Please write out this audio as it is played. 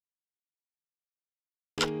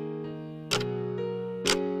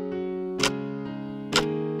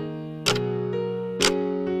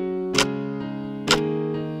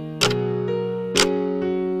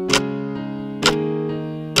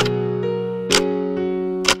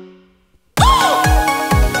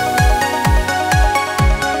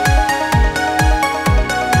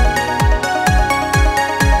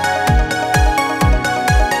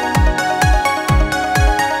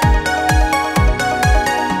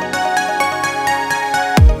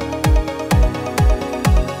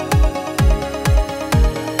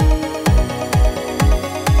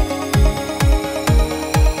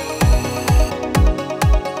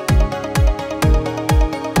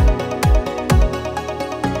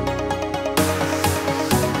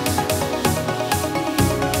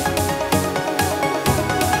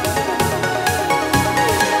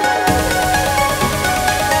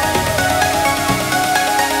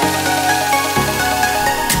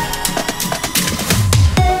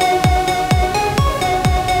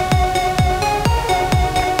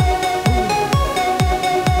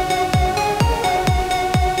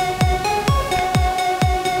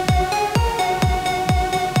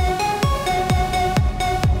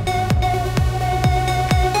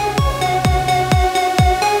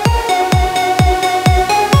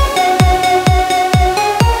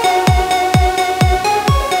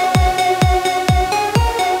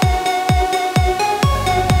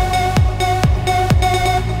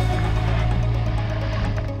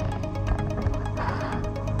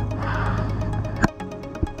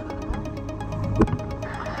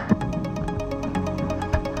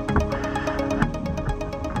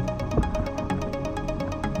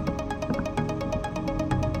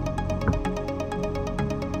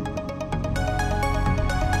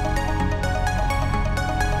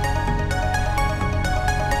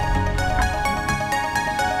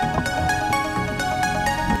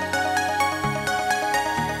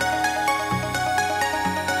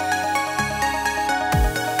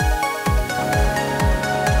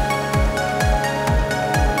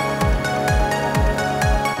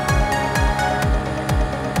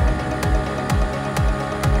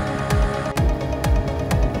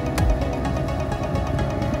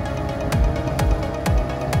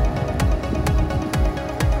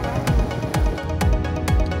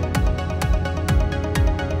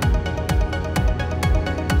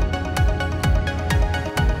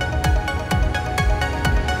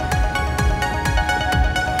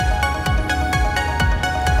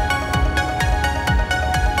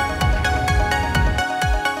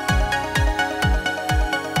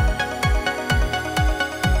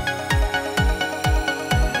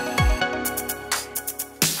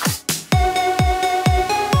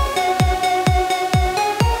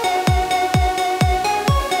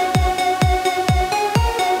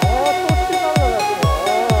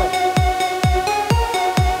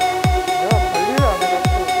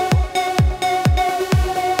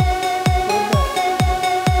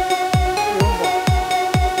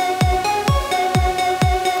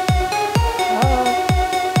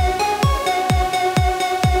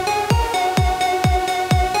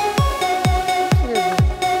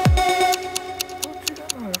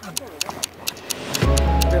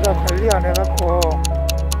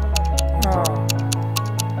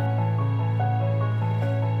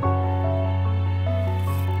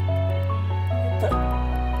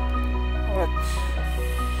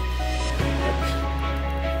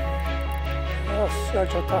날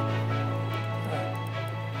좋다.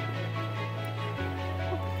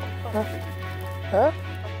 어?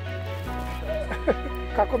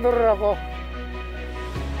 갖고 놀으라고.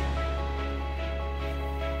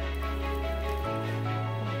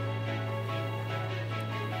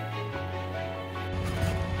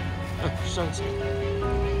 시장지.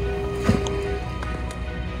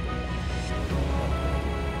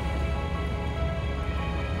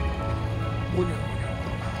 뭐냐.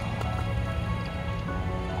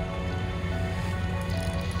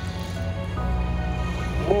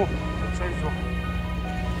 오, 사이즈 좋아.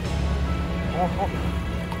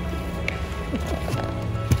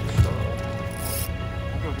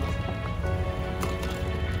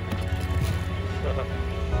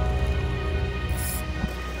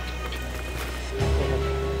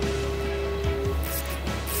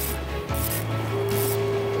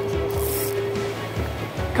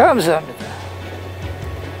 감사합니다.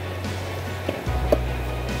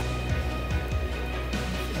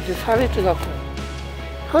 이제 살이 쪄갖고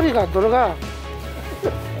허리가 안 돌아가.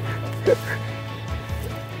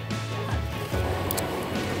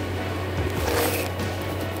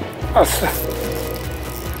 아싸.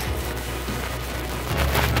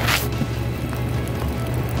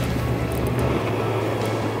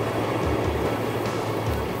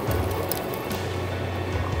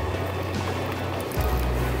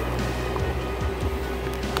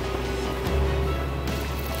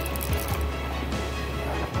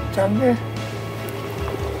 작네.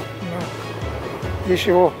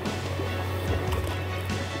 25.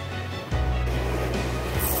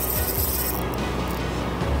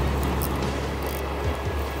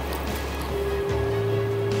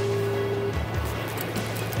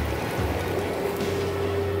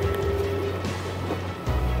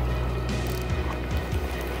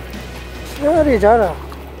 살이 자라.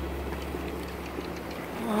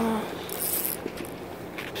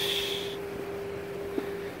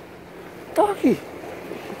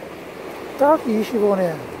 딱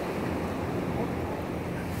 25네.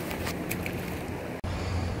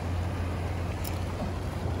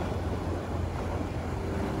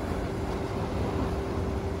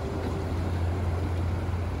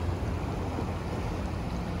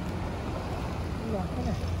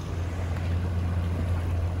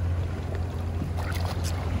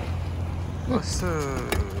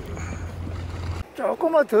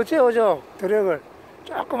 조금만 더 채워줘. 드랙을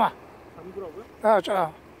조금만. 잠그라고요? 아,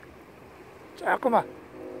 조금만.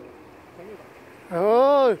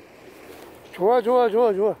 어,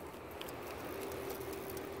 좋아.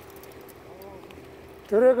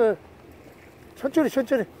 드랙을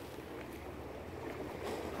천천히.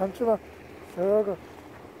 한쪽만 저거.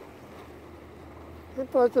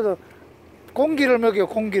 빠져도 공기를 먹여,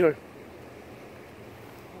 공기를.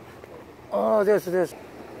 됐어.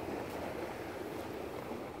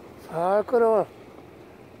 살 끌어와.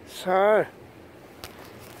 살.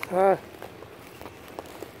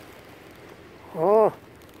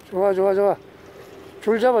 좋아.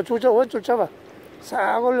 줄 잡아, 원줄 잡아.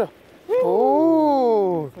 싹 올려.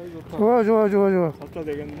 오, 좋아. 잡자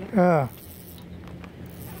되겠네. 야.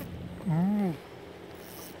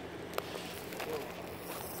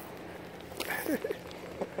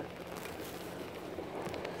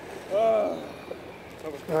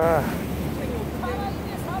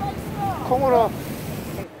 콩으로.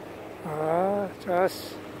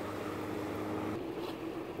 좋았어.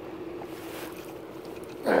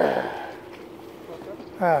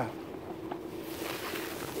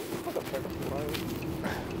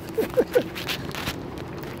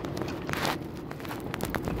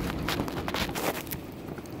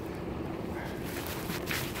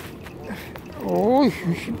 오이,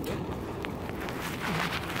 힘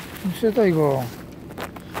세다 이거.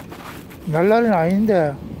 날라리는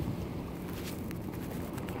아닌데.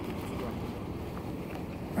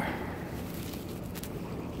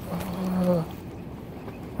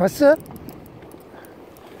 왔어?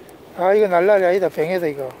 이거 날라리 아니다. 뱅에다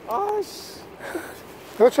이거. 아씨.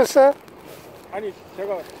 놓쳤어? 아니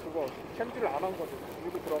제가 그거 캠질을 안 한 거죠.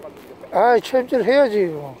 밀고 들어갔는데. 챔질 해야지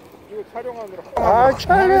이거. 이거 촬영하느라.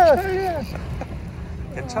 촬영.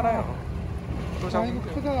 괜찮아요. 또 잡는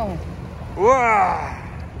이거 크다. 우와.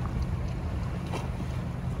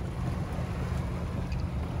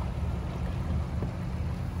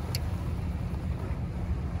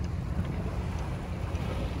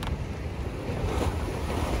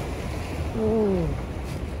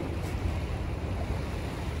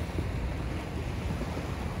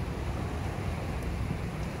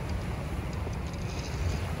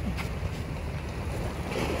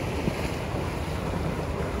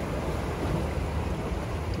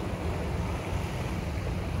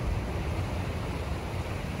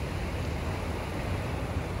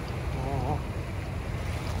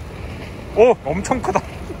 오, 엄청 크다.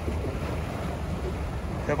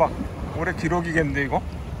 대박. 올해 기록이겠는데 이거?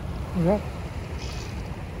 그래?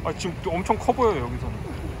 아, 지금 엄청 커 보여요 여기서는.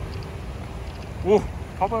 오,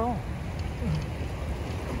 봐봐요.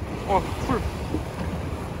 풀.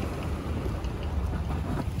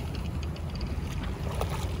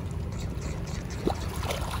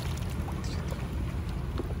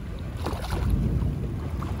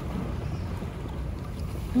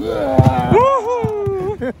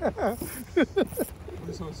 우후!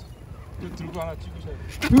 어디서 이거 들고 하나 찍으셔야 돼.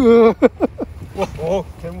 와,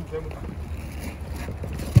 괴물.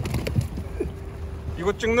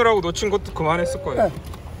 이거 찍느라고 놓친 것도 그만했을 거예요.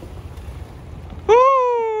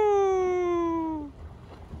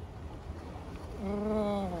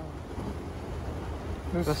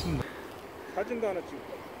 됐습니다. 사진도 하나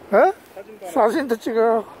찍을까? 어? 사진도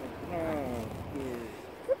찍어.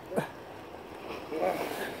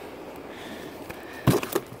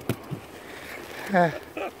 하나,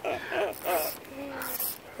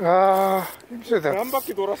 둘. 아, 힘세다. 한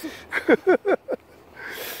바퀴 돌았어.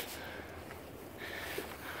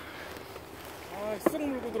 쓱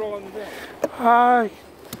물고 들어갔는데. 아,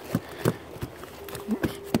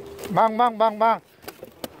 망.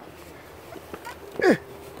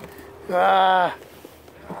 와,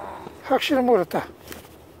 확실히 물었다.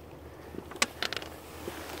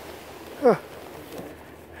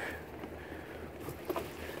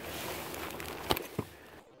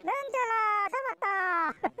 넌져라 잡았다.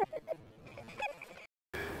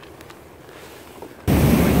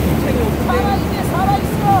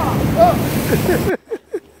 살아있어.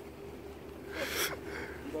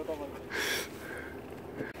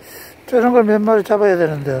 저런 걸 몇 마리 잡아야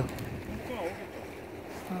되는데.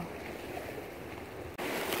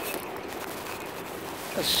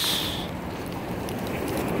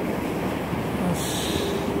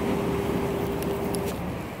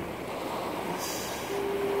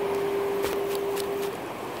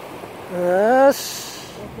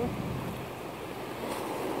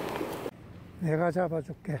 내가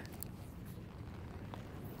잡아줄게.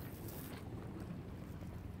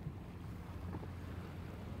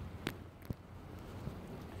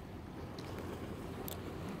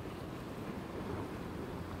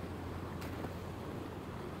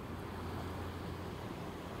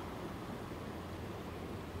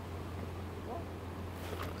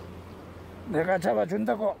 내가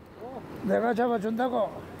잡아준다고. 내가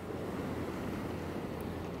잡아준다고.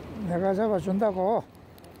 내가 잡아준다고.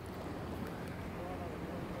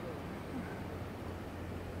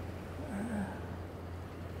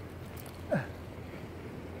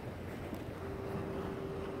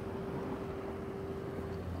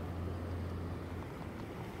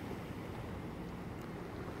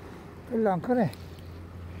 별로 안 크네.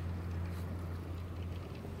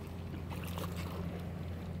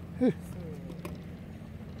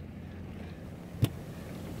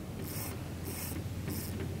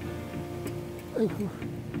 아이고.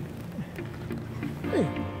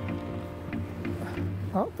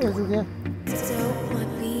 빼주게.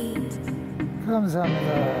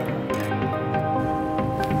 감사합니다.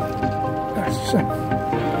 아싸.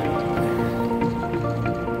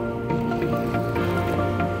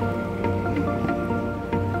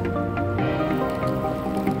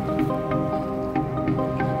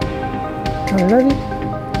 달라리?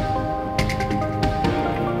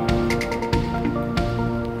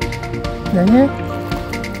 뱅에?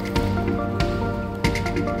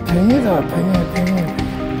 뱅이다, 뱅에.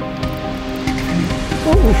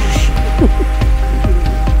 오우씨.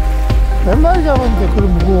 몇 마리 잡았는데,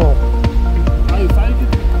 그럼 무거워. 아니, 사이즈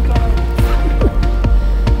작잖아.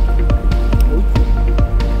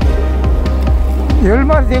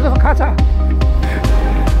 10마리 되고서 가자.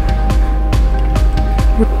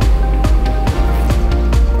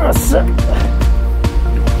 아싸. 아니.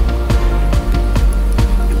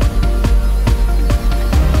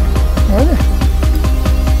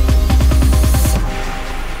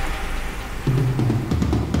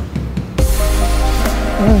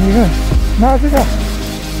 이건 놔두자.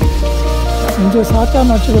 이제 4자만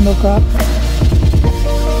찍어 놓을까?